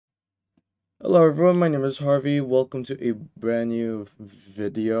Hello everyone, my name is Harvey. Welcome to a brand new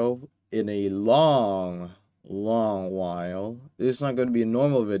video in a long while. This is not going to be a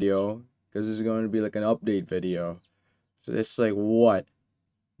normal video because this is going to be like an update video. So this is like what?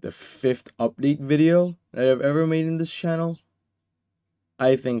 The fifth update video that I've ever made in this channel?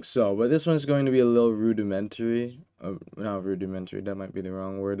 I think so, but this one's going to be a little rudimentary. Not rudimentary, that might be the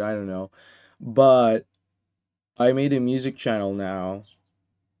wrong word, I don't know. But I made a music channel now,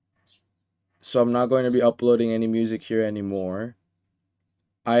 so I'm not going to be uploading any music here anymore.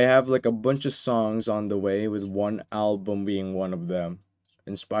 I have like a bunch of songs on the way, with one album being one of them,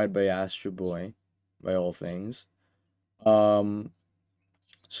 inspired by Astro Boy, by all things. Um,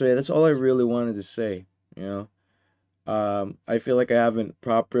 so yeah, that's all I really wanted to say. You know, I feel like I haven't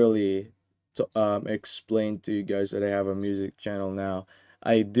properly explained to you guys that I have a music channel now.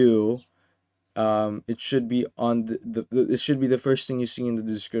 I do. It should be on it should be the first thing you see in the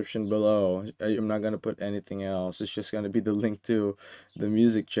description below. I'm not gonna put anything else. It's just gonna be the link to the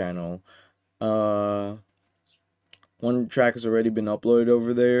music channel. Uh, One track has already been uploaded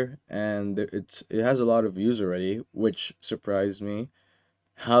over there, and it has a lot of views already, which surprised me.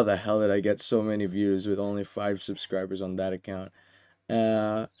 How the hell did I get so many views with only 5 subscribers on that account?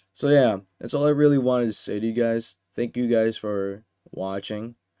 So yeah, that's all I really wanted to say to you guys. Thank you guys for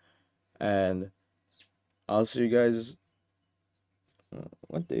watching, and I'll see you guys.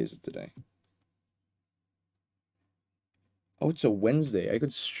 What day is it today? Oh, it's a Wednesday. I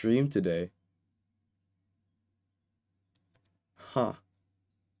could stream today. Huh.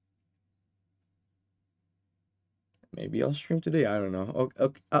 Maybe I'll stream today. I don't know. Okay,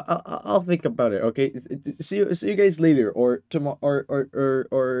 okay. I'll think about it. Okay. See you guys later, or tomorrow,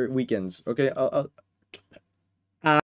 or weekends. Okay. I'll